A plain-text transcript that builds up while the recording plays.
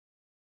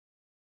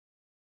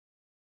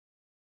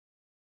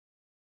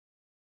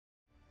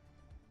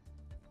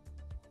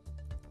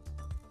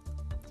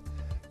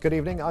Good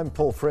evening, I'm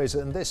Paul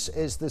Fraser and this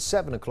is the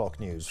 7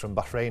 o'clock news from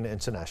Bahrain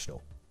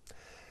International.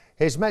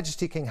 His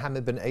Majesty King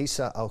Hamad bin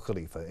Isa Al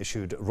Khalifa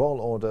issued Royal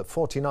Order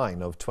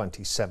 49 of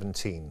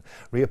 2017,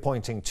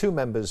 reappointing 2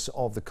 members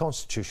of the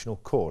Constitutional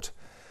Court.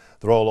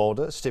 The Royal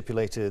Order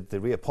stipulated the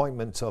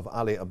reappointment of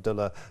Ali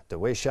Abdullah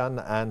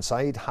Daweshan and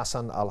Saeed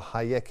Hassan Al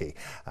Hayeki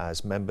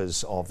as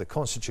members of the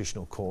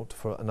Constitutional Court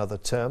for another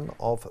term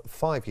of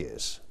 5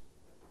 years.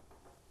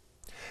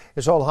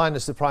 His Royal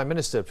Highness the Prime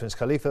Minister, Prince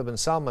Khalifa bin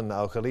Salman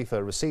Al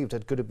Khalifa, received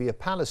at Gudubia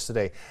Palace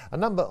today a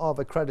number of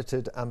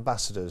accredited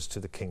ambassadors to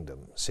the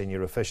kingdom,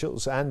 senior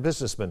officials and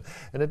businessmen,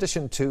 in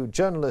addition to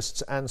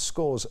journalists and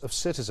scores of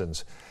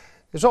citizens.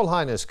 His Royal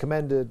Highness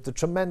commended the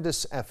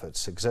tremendous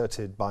efforts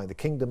exerted by the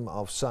Kingdom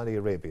of Saudi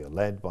Arabia,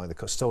 led by the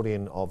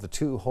custodian of the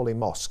 2 holy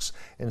mosques,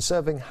 in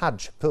serving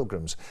Hajj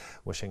pilgrims,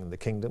 wishing the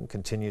kingdom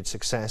continued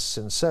success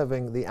in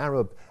serving the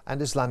Arab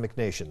and Islamic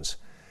nations.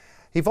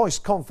 He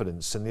voiced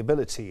confidence in the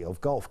ability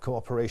of Gulf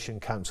Cooperation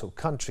Council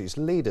countries'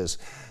 leaders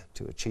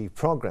to achieve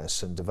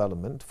progress and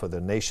development for their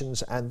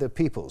nations and their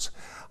peoples,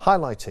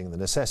 highlighting the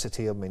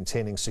necessity of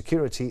maintaining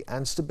security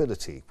and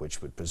stability,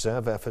 which would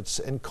preserve efforts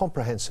in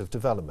comprehensive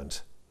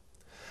development.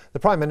 The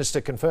Prime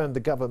Minister confirmed the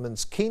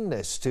government's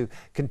keenness to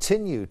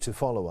continue to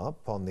follow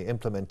up on the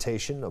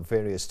implementation of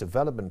various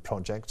development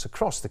projects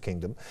across the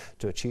kingdom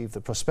to achieve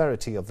the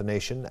prosperity of the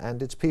nation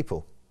and its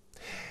people.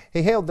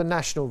 He hailed the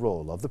national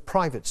role of the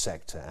private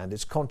sector and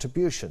its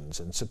contributions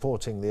in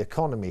supporting the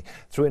economy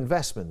through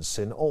investments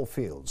in all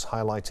fields,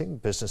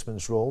 highlighting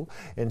businessmen's role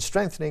in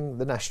strengthening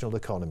the national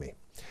economy.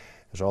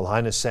 His Royal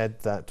Highness said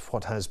that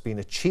what has been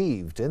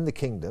achieved in the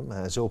kingdom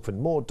has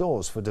opened more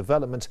doors for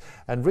development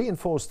and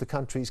reinforced the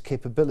country's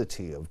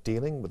capability of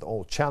dealing with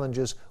all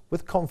challenges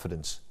with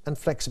confidence and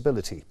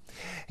flexibility.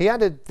 He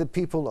added the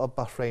people of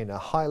Bahrain are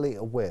highly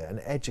aware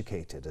and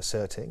educated,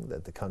 asserting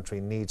that the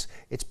country needs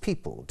its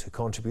people to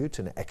contribute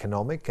in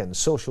economic and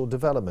social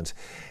development.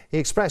 He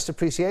expressed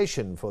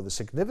appreciation for the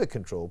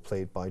significant role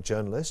played by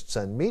journalists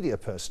and media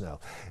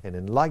personnel in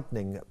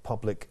enlightening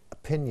public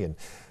opinion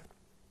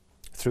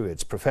through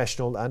its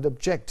professional and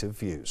objective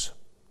views.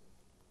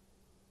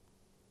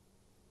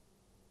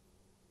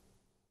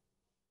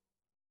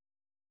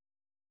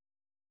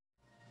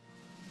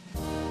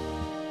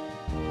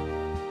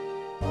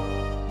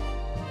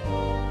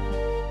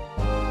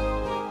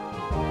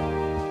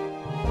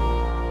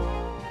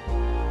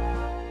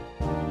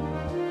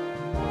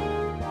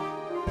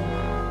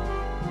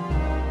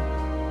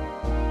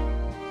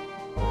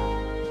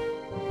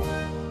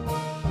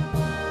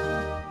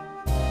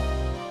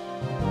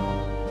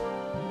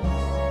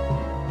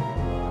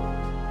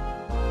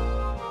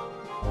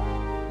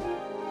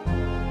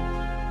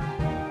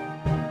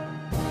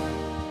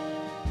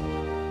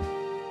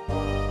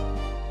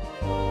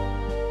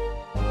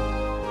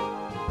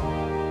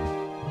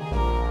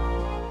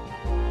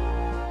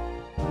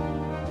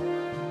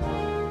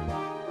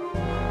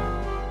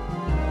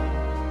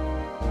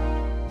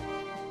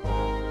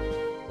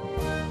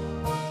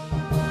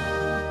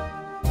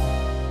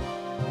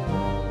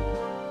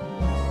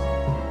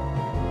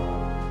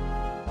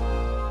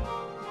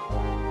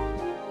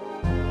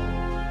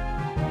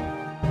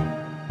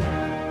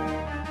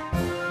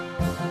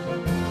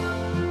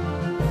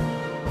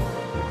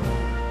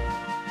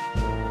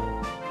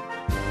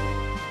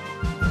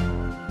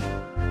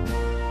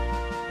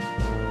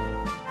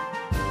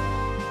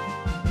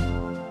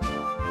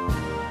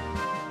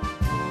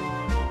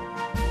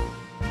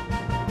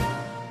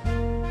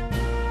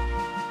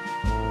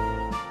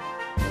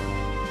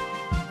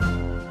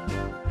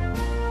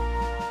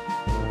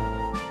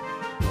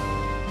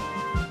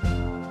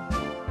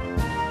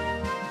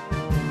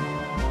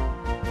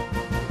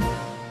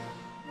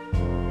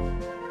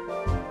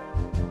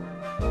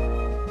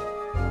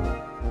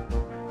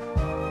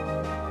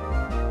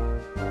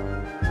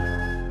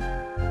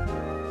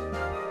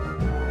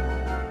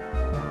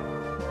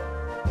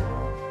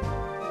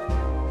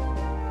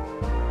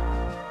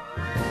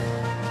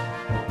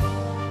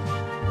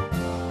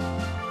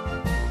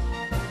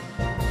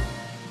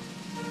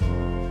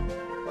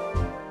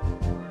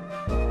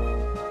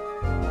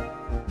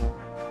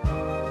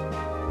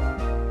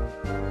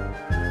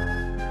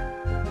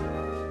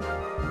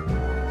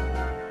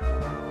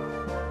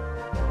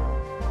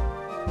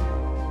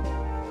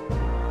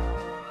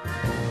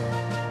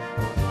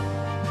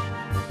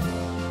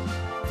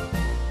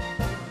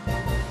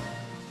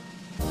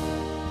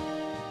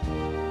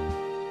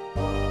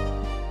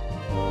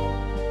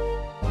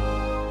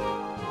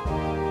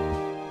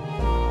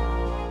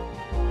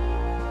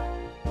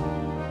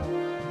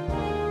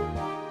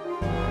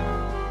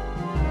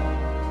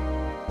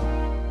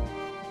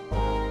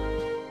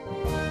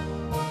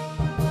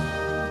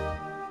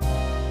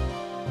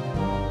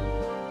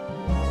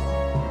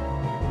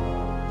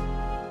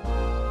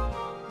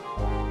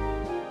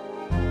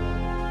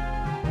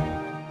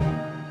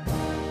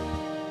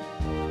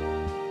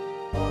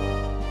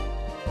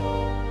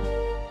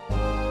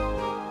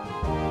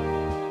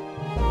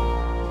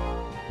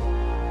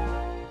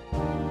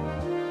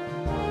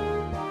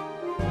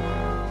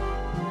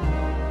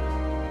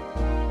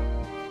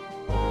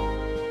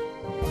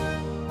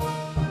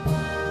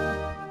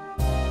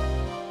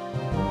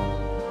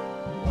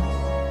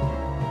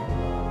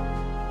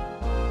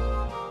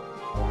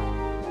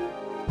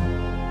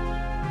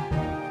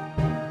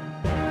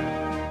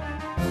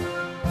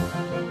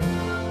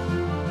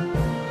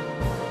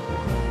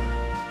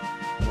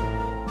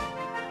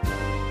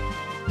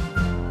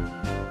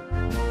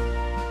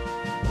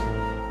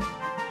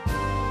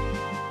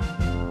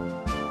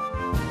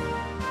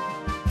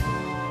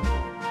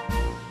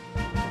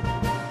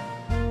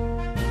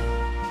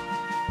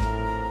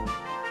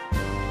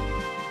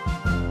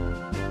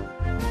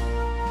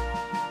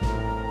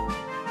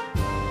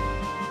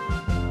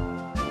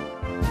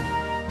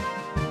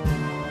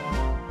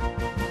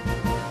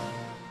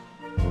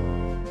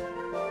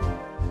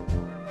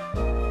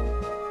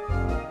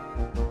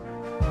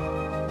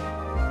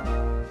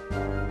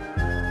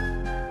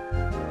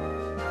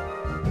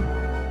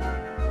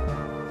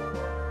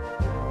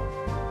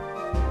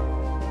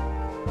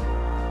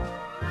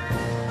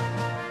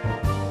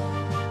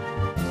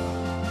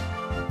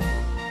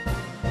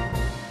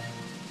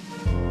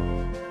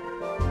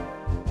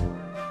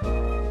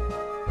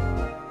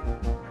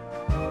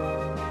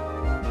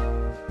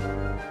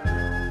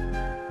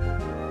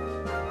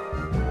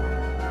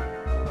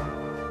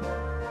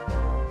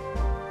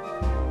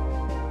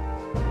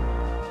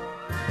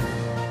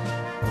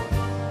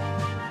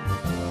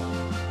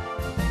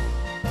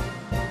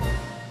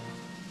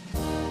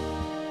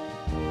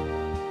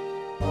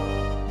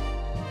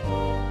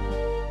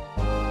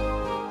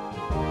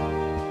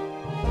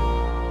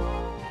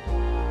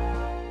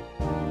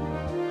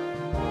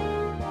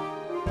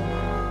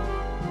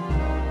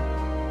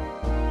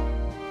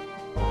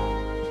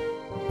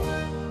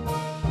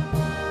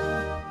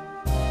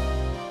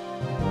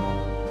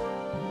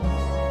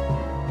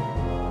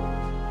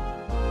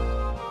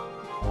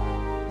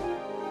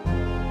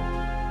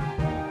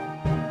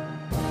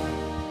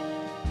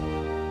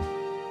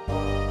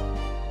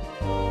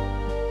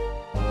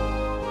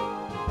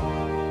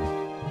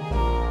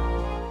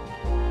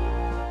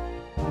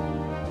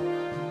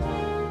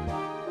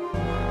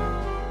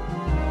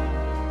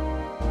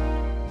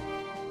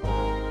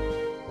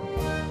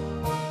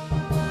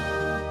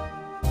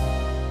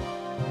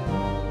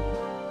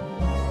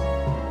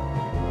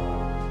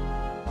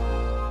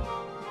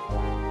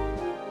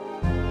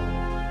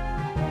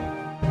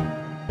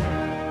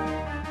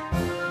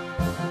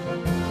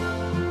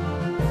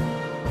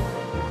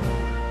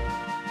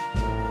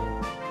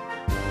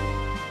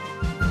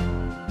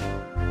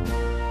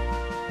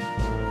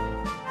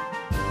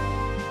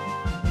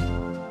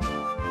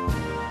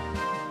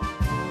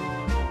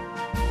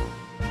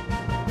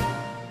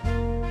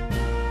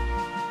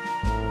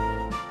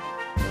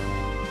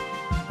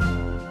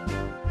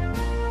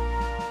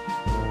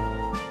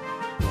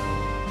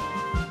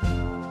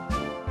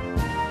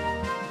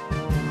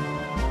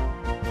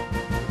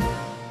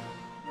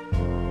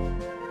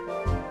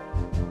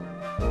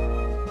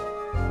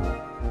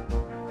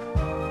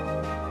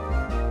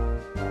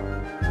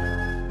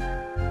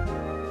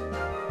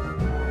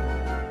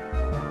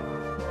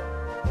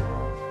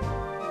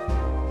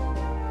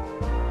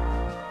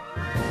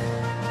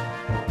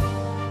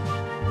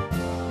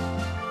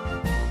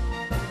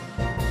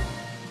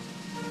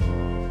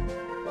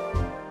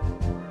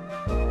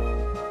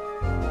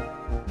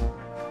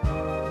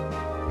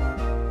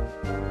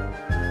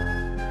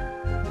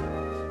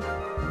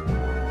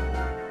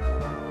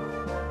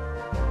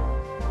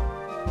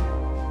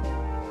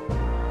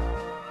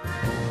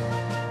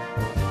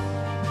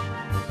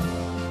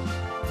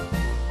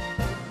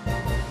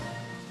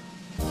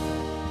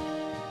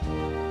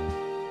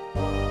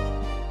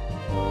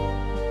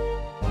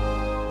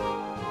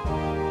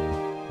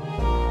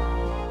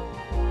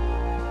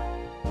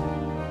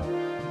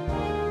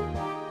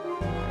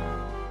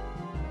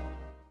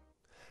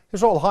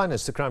 His Royal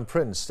Highness the Crown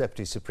Prince,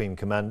 Deputy Supreme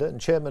Commander and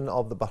Chairman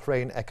of the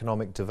Bahrain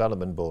Economic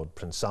Development Board,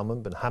 Prince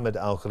Salman bin Hamad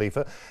Al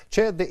Khalifa,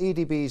 chaired the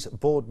EDB's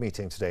board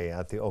meeting today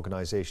at the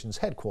organisation's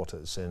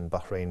headquarters in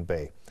Bahrain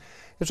Bay.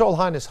 His Royal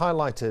Highness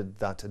highlighted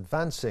that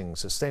advancing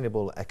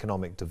sustainable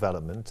economic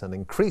development and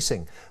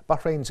increasing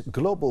Bahrain's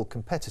global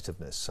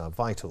competitiveness are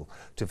vital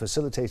to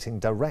facilitating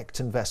direct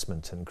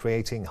investment and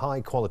creating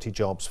high-quality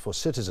jobs for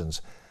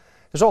citizens.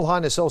 His Royal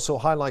Highness also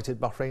highlighted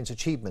Bahrain's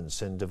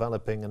achievements in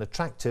developing an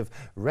attractive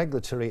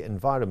regulatory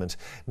environment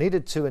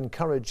needed to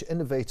encourage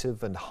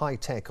innovative and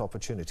high-tech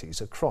opportunities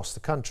across the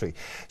country,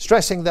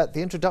 stressing that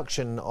the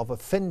introduction of a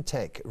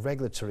fintech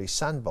regulatory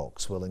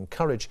sandbox will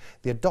encourage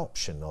the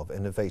adoption of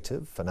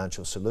innovative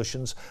financial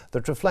solutions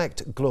that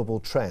reflect global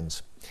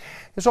trends.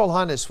 His Royal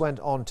Highness went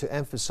on to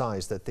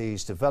emphasise that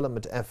these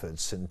development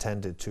efforts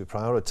intended to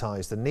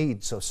prioritise the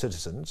needs of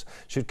citizens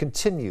should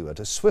continue at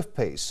a swift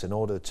pace in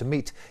order to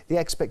meet the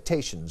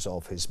expectations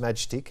of His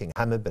Majesty King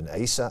Hamad bin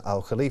Isa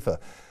Al Khalifa.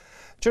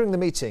 During the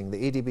meeting,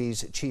 the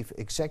EDB's Chief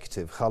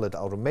Executive Khalid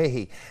Al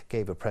Rumehi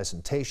gave a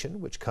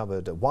presentation which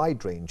covered a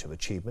wide range of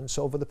achievements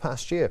over the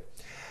past year.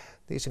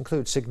 These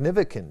include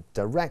significant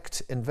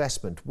direct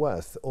investment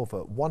worth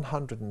over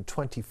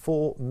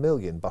 124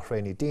 million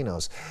Bahraini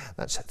dinars.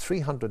 That's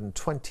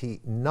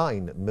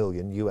 329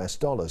 million US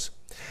dollars.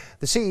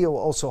 The CEO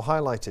also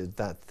highlighted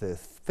that the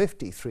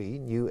 53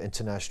 new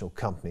international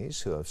companies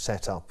who have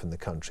set up in the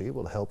country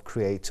will help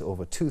create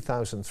over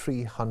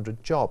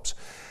 2,300 jobs.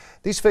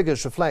 These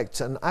figures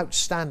reflect an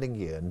outstanding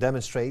year and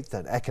demonstrate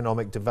that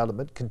economic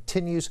development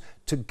continues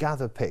to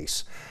gather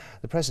pace.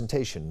 The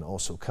presentation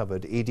also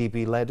covered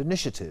EDB-led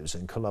initiatives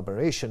in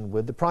collaboration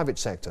with the private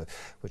sector,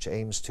 which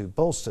aims to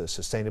bolster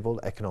sustainable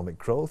economic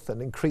growth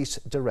and increase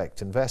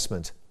direct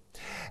investment.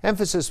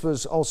 Emphasis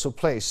was also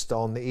placed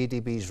on the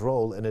EDB's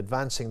role in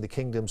advancing the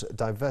Kingdom's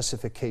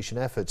diversification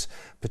efforts,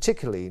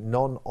 particularly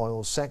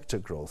non-oil sector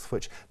growth,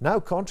 which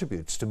now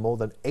contributes to more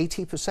than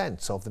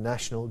 80% of the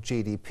national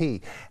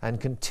GDP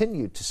and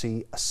continued to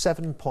see a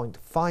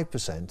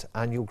 7.5%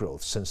 annual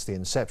growth since the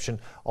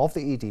inception of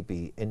the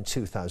EDB in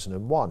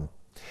 2001.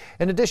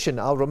 In addition,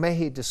 Al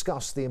Rumehi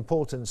discussed the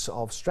importance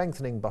of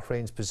strengthening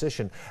Bahrain's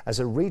position as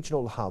a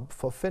regional hub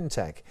for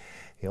fintech.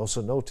 He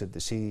also noted the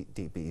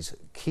CDB's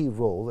key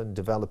role in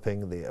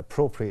developing the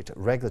appropriate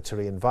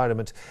regulatory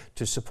environment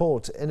to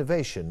support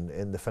innovation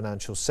in the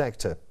financial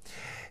sector.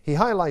 He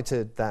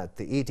highlighted that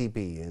the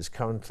EDB is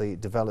currently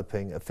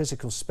developing a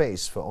physical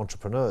space for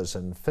entrepreneurs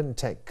and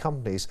fintech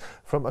companies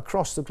from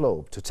across the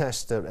globe to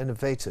test their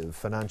innovative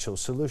financial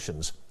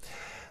solutions.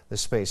 The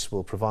space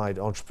will provide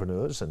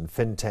entrepreneurs and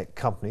fintech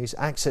companies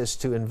access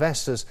to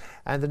investors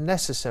and the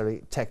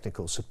necessary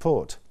technical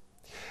support.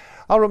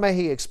 Al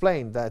Rumehi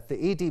explained that the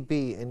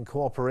EDB, in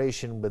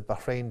cooperation with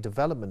Bahrain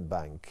Development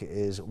Bank,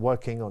 is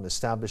working on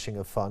establishing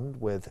a fund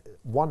with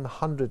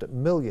 100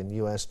 million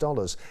US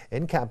dollars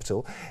in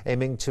capital,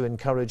 aiming to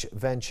encourage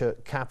venture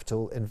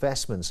capital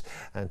investments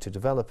and to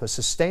develop a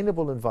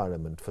sustainable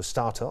environment for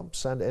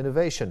startups and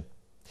innovation.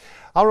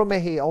 Al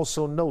Rumehi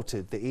also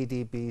noted the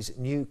EDB's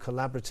new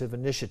collaborative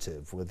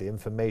initiative with the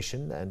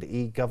Information and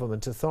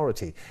E-Government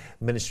Authority,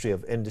 Ministry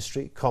of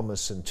Industry,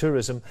 Commerce and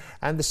Tourism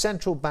and the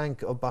Central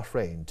Bank of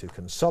Bahrain to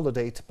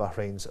consolidate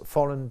Bahrain's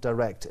foreign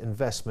direct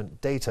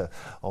investment data,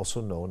 also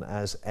known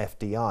as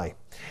FDI.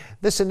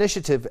 This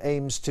initiative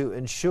aims to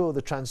ensure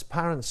the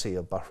transparency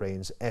of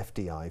Bahrain's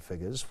FDI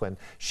figures when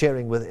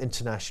sharing with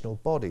international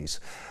bodies.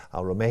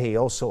 Al Rumehi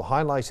also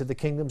highlighted the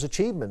Kingdom's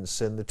achievements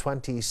in the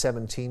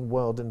 2017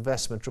 World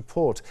Investment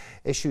Report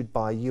issued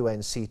by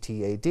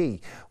UNCTAD,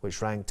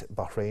 which ranked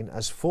Bahrain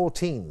as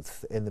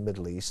 14th in the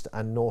Middle East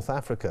and North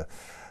Africa.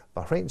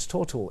 Bahrain's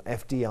total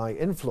FDI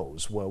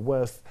inflows were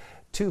worth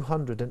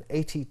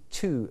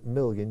 282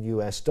 million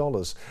US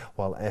dollars,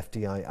 while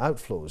FDI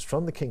outflows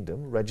from the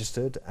Kingdom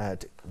registered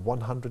at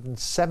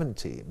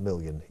 170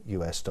 million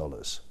US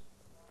dollars.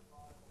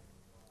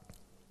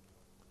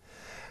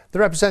 The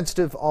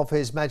representative of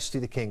His Majesty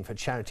the King for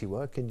Charity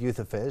Work and Youth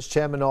Affairs,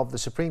 Chairman of the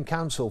Supreme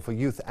Council for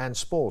Youth and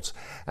Sports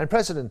and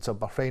President of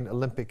Bahrain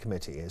Olympic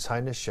Committee, His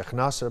Highness Sheikh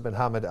Nasser bin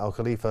Hamad Al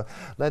Khalifa,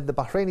 led the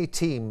Bahraini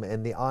team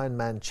in the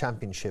Ironman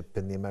Championship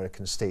in the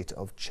American state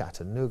of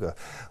Chattanooga,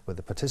 with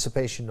the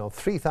participation of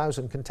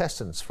 3,000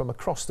 contestants from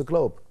across the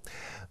globe.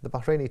 The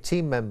Bahraini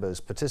team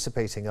members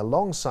participating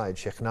alongside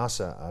Sheikh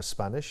Nasser are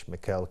Spanish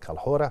Mikel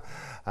Calhora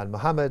and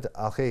Mohamed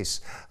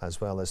Al-Ghais,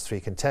 as well as 3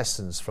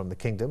 contestants from the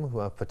Kingdom who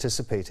have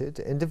participated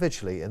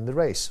individually in the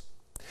race.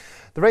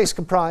 The race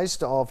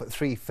comprised of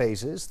 3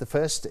 phases. The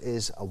first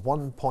is a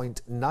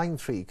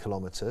 1.93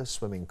 kilometre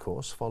swimming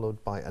course,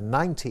 followed by a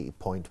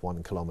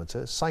 90.1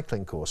 kilometre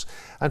cycling course,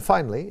 and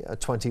finally a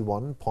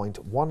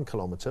 21.1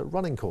 kilometre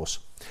running course.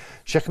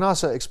 Sheikh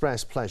Nasser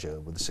expressed pleasure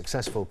with the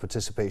successful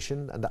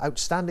participation and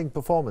outstanding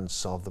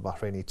performance of the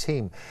Bahraini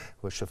team,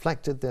 which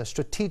reflected their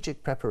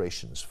strategic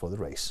preparations for the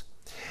race.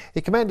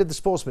 He commended the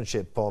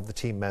sportsmanship of the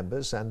team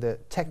members and their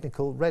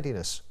technical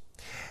readiness.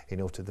 He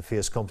noted the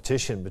fierce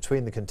competition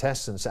between the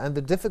contestants and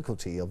the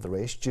difficulty of the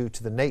race due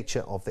to the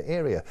nature of the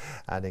area,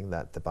 adding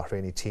that the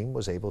Bahraini team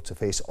was able to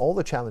face all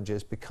the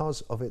challenges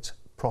because of its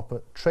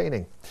proper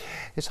training.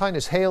 His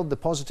Highness hailed the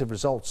positive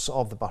results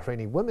of the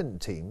Bahraini women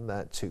team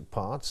that took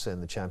part in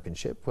the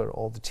championship, where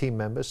all the team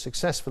members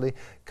successfully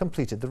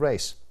completed the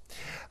race.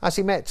 As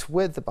he met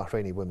with the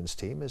Bahraini women's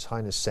team, His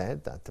Highness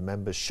said that the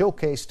members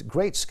showcased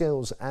great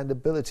skills and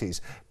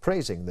abilities,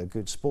 praising their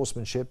good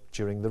sportsmanship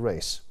during the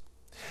race.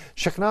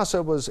 Sheikh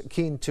Nasser was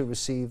keen to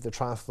receive the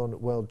Triathlon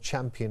World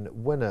Champion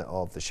winner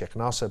of the Sheikh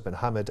Nasser bin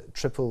Hamad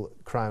Triple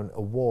Crown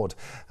Award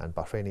and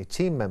Bahraini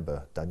team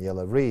member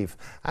Daniela Reeve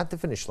at the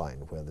finish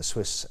line, where the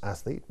Swiss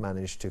athlete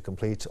managed to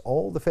complete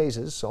all the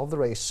phases of the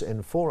race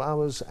in 4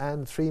 hours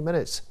and 3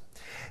 minutes.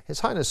 His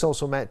Highness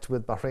also met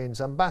with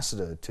Bahrain's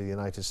ambassador to the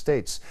United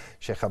States,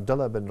 Sheikh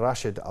Abdullah bin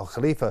Rashid Al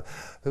Khalifa,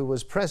 who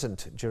was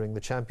present during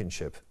the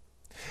championship.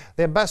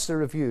 The ambassador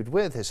reviewed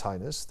with His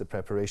Highness the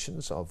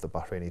preparations of the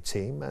Bahraini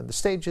team and the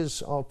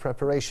stages of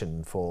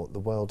preparation for the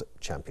World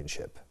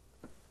Championship.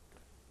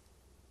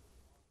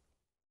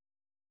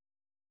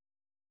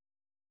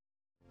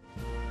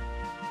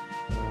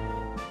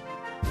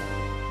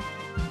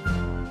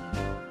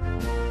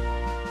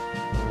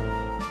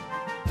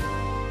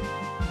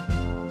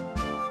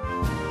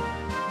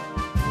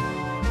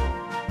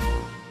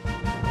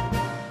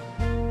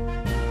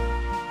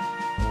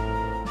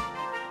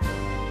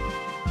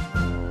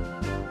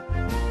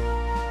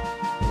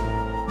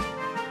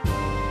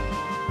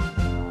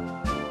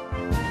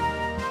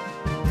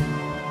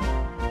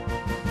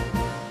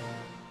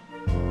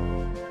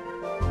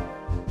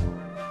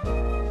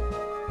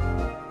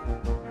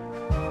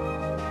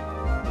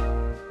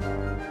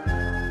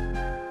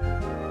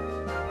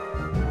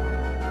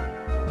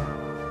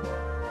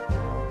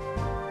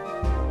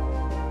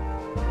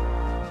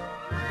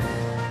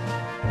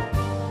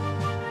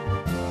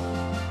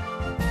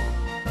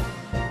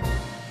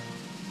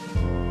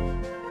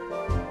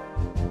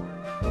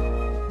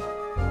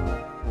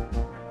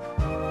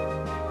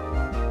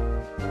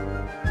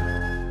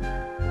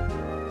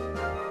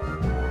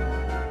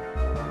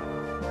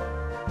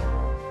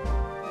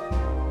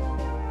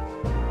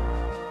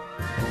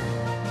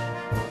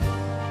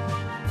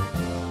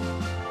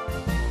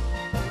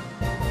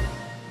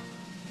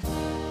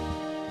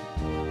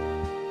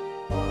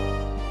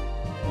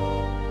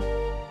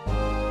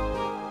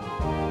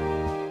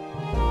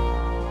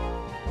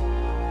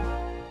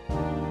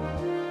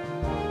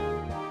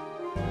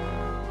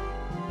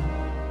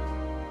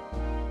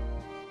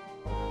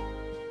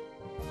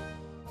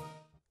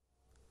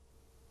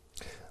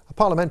 A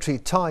parliamentary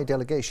Thai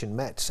delegation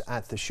met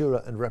at the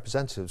Shura and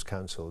Representatives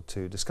Council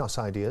to discuss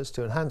ideas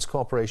to enhance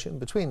cooperation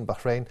between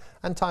Bahrain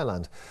and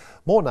Thailand.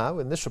 More now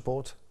in this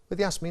report with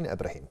Yasmin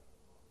Ibrahim.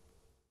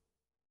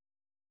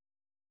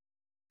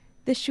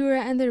 The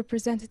Shura and the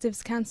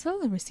Representatives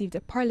Council received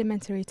a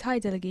parliamentary Thai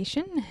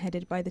delegation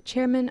headed by the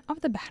chairman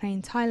of the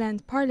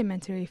Bahrain-Thailand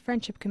Parliamentary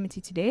Friendship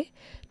Committee today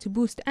to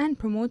boost and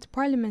promote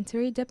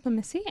parliamentary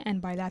diplomacy and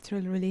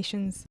bilateral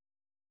relations.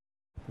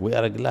 We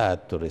are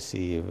glad to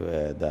receive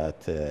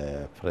that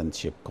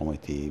friendship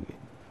committee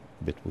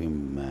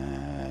between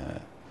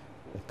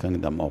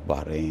Kingdom of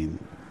Bahrain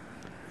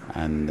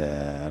and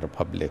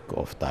Republic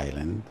of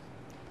Thailand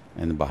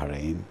and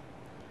Bahrain.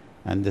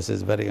 And this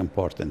is a very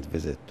important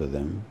visit to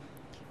them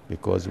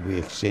because we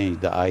exchange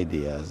the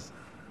ideas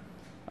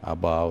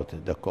about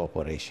the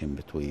cooperation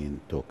between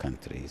two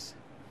countries.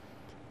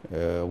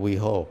 We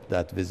hope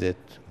that visit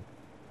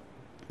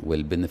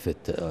will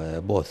benefit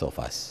both of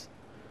us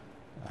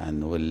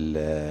and will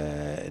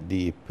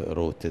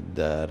deep-rooted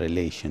the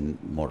relation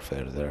more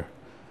further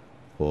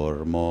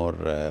for more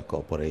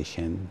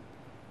cooperation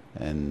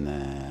in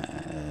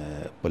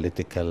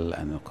political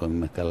and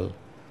economical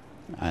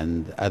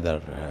and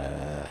other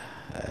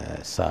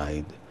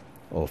side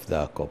of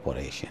the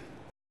cooperation.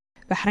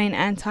 Bahrain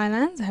and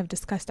Thailand have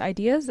discussed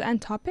ideas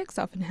and topics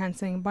of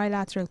enhancing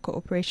bilateral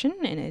cooperation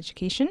in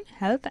education,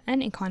 health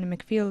and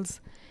economic fields.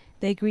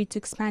 They agreed to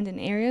expand in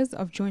areas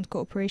of joint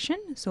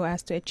cooperation so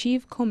as to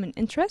achieve common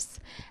interests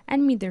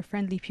and meet their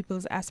friendly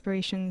people's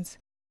aspirations.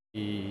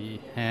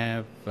 We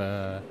have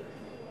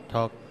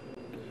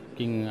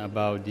talking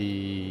about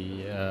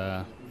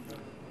the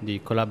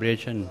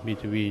collaboration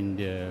between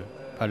the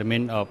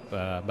Parliament of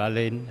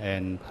Bahrain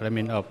and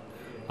Parliament of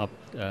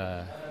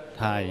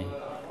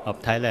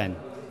Thailand,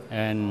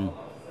 and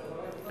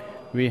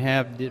we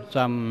have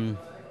some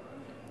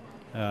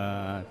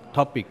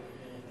topic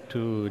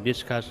to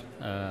discuss.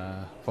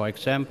 For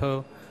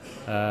example,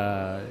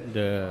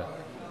 the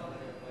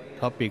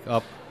topic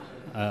of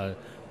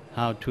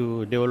how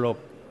to develop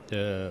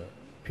the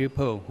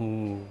people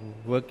who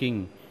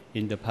working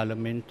in the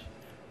parliament.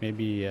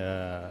 Maybe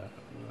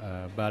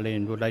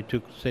Bahrain would like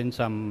to send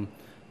some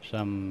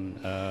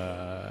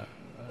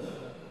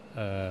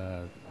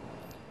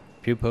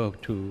people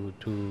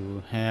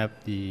to have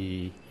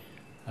the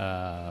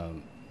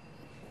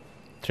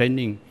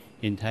training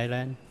in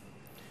Thailand,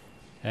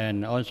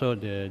 and also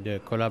the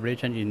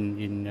collaboration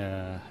in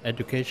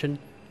education.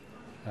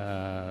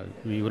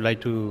 We would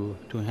like to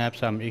have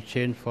some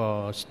exchange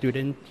for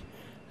students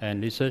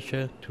and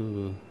researchers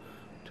between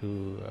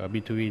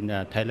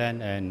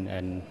Thailand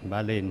and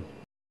Bahrain.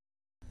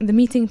 The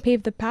meeting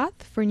paved the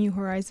path for new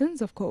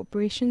horizons of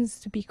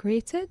cooperations to be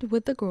created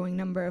with the growing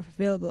number of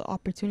available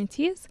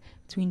opportunities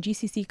between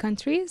GCC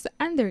countries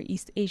and their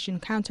East Asian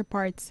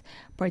counterparts,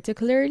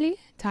 particularly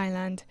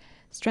Thailand,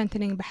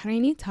 strengthening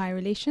Bahraini-Thai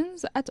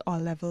relations at all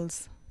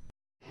levels.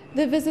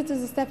 The visit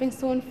is a stepping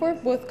stone for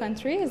both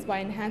countries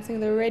by enhancing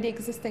the already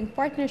existing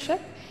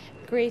partnership,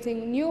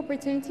 creating new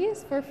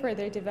opportunities for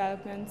further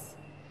developments.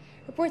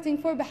 Reporting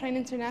for Bahrain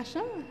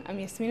International, I'm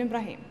Yasmin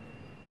Ibrahim.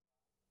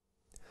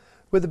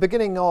 With the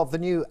beginning of the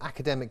new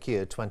academic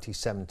year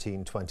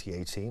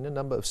 2017-2018, a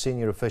number of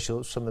senior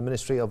officials from the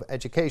Ministry of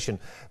Education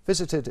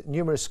visited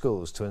numerous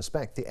schools to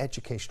inspect the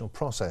educational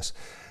process.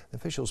 The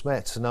officials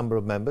met a number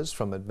of members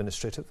from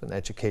administrative and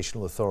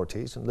educational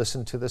authorities and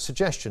listened to their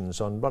suggestions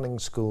on running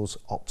schools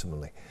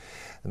optimally.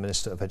 The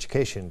Minister of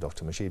Education,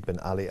 Dr. Majid bin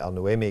Ali Al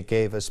Nuaimi,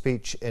 gave a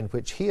speech in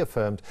which he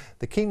affirmed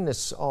the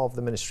keenness of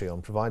the Ministry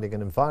on providing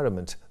an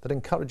environment that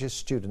encourages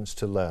students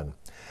to learn.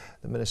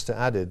 The Minister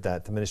added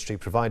that the Ministry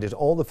provided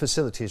all the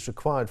facilities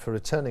required for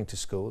returning to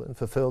school and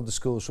fulfilled the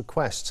school's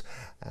requests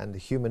and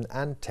human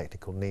and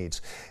technical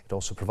needs. It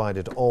also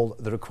provided all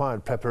the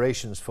required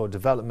preparations for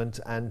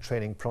development and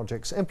training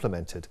projects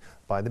implemented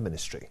by the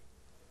Ministry.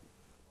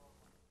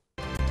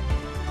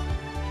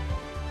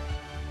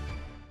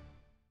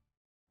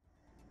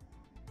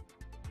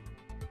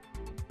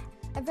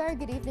 A very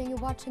good evening. You're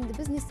watching the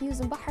business news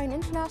on Bahrain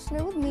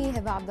International with me,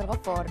 Hiba Abdul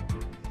Ghaffar.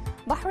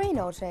 Bahrain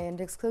Auto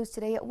Index closed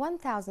today at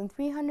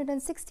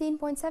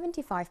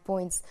 1,316.75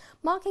 points,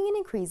 marking an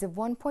increase of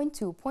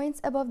 1.2 points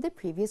above the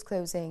previous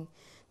closing.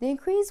 The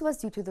increase was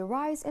due to the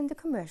rise in the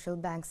commercial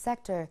bank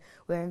sector,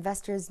 where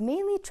investors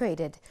mainly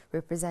traded,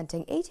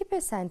 representing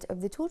 80%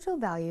 of the total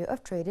value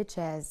of traded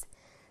shares.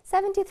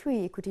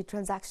 73 equity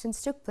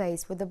transactions took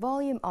place with a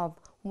volume of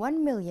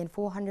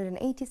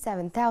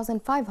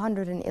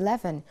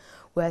 1,487,511,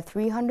 worth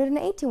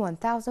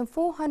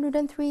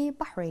 381,403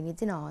 Bahraini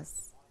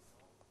dinars.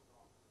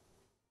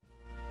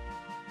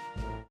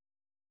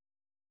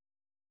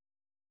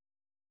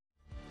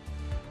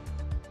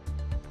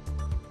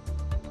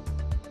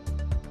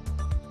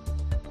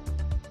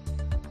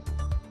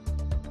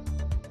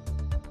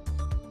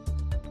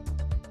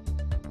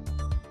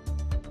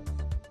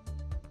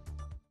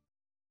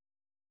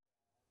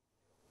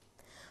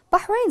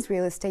 Bahrain's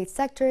real estate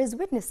sector is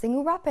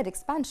witnessing rapid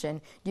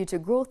expansion due to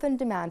growth and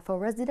demand for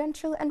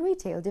residential and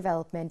retail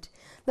development.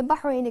 The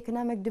Bahrain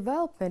Economic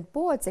Development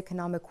Board's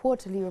economic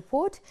quarterly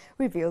report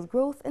revealed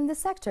growth in the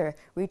sector,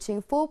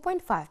 reaching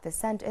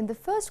 4.5% in the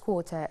first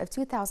quarter of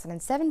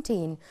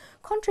 2017,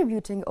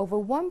 contributing over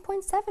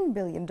 $1.7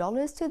 billion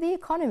to the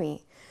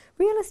economy.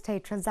 Real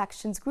estate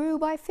transactions grew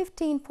by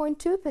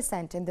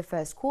 15.2% in the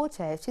first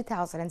quarter of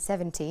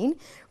 2017,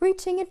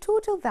 reaching a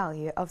total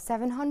value of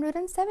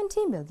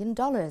 $770 million,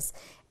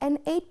 an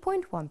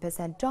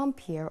 8.1%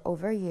 jump year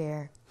over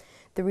year.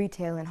 The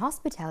retail and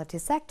hospitality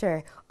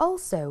sector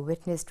also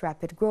witnessed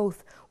rapid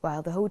growth,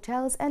 while the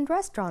hotels and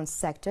restaurants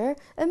sector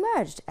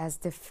emerged as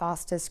the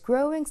fastest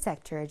growing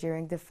sector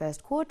during the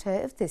first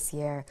quarter of this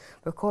year,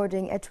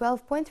 recording a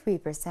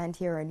 12.3%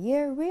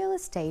 year-on-year real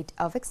estate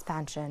of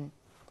expansion.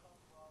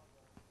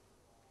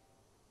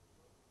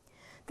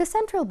 The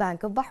Central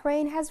Bank of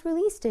Bahrain has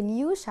released a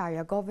new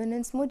Sharia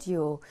governance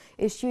module,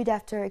 issued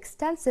after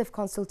extensive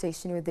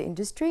consultation with the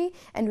industry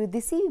and with the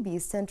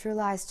CB's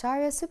centralized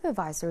Sharia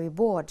Supervisory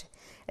Board.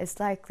 It's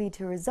likely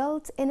to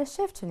result in a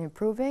shift in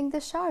improving the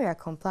Sharia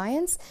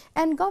compliance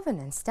and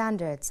governance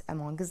standards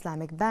among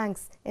Islamic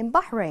banks in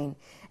Bahrain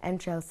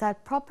and shall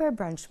set proper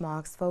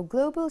benchmarks for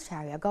global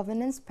Sharia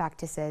governance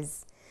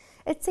practices.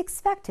 It's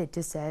expected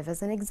to serve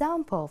as an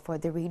example for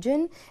the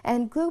region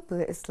and global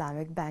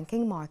Islamic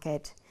banking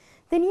market.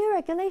 The new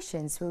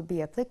regulations will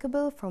be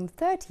applicable from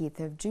 30th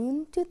of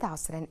June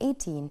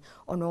 2018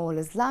 on all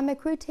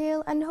Islamic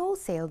retail and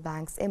wholesale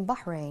banks in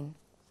Bahrain.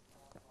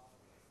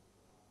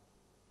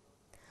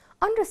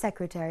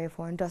 Undersecretary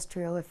for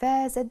Industrial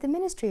Affairs at the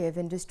Ministry of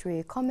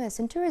Industry, Commerce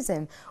and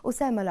Tourism,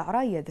 Osama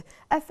Al-Arayed,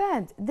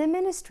 affirmed the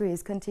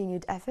ministry's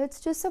continued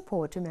efforts to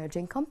support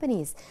emerging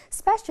companies,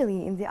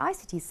 especially in the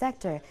ICT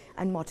sector,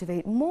 and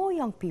motivate more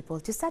young people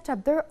to set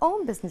up their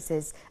own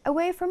businesses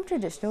away from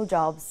traditional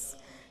jobs.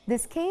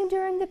 This came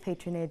during the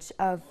patronage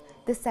of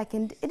the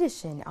second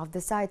edition of the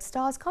Side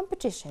Stars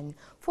competition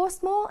for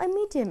small and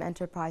medium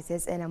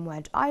enterprises in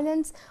Amwaj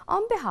Islands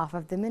on behalf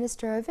of the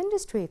Minister of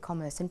Industry,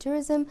 Commerce and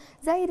Tourism,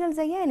 Zaid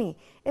Al-Zayani.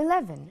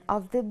 11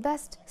 of the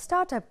best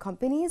startup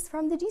companies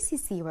from the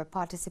GCC were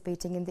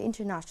participating in the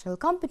international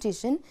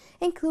competition,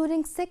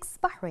 including 6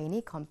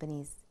 Bahraini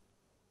companies.